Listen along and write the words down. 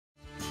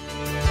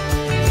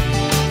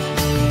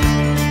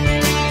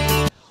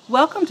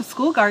Welcome to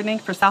School Gardening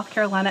for South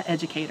Carolina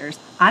Educators.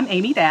 I'm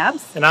Amy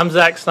Dabbs. And I'm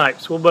Zach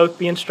Snipes. We'll both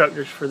be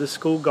instructors for the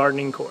school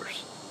gardening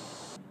course.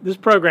 This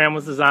program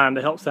was designed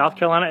to help South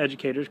Carolina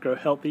educators grow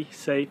healthy,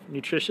 safe,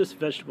 nutritious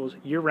vegetables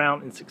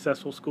year-round in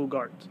successful school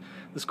gardens.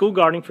 The School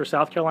Gardening for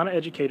South Carolina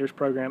Educators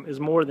program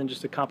is more than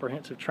just a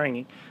comprehensive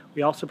training.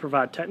 We also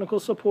provide technical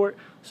support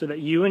so that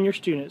you and your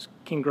students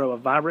can grow a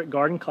vibrant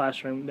garden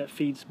classroom that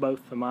feeds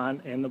both the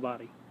mind and the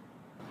body.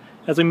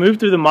 As we move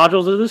through the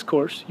modules of this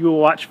course, you will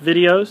watch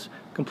videos,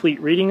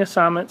 complete reading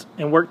assignments,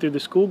 and work through the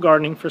School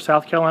Gardening for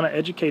South Carolina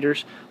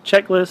Educators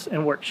checklists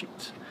and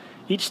worksheets.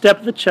 Each step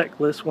of the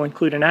checklist will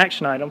include an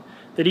action item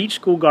that each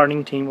school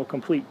gardening team will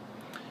complete.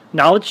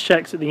 Knowledge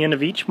checks at the end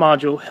of each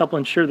module help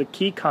ensure the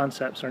key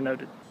concepts are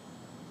noted.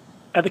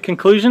 At the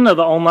conclusion of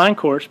the online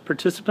course,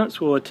 participants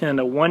will attend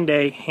a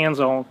one-day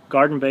hands-on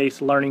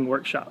garden-based learning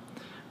workshop.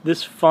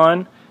 This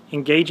fun,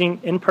 engaging,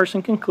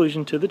 in-person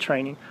conclusion to the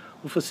training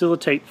will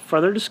facilitate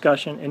further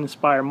discussion and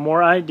inspire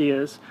more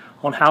ideas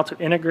on how to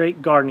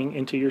integrate gardening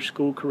into your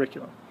school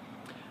curriculum.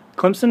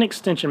 Clemson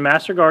Extension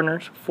Master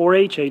Gardeners,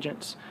 4-H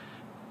agents,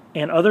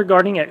 and other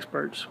gardening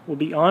experts will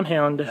be on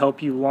hand to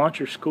help you launch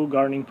your school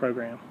gardening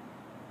program.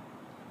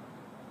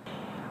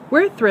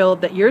 We're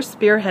thrilled that you're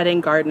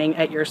spearheading gardening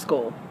at your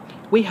school.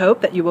 We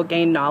hope that you will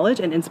gain knowledge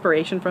and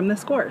inspiration from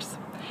this course.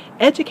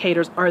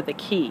 Educators are the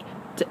key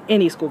to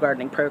any school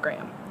gardening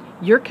program.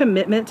 Your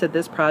commitment to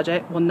this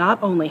project will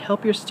not only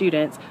help your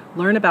students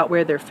learn about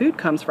where their food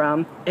comes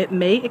from, it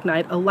may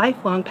ignite a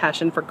lifelong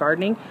passion for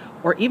gardening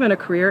or even a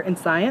career in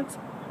science,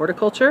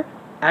 horticulture,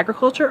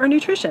 agriculture, or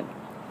nutrition.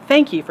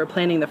 Thank you for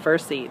planting the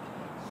first seed.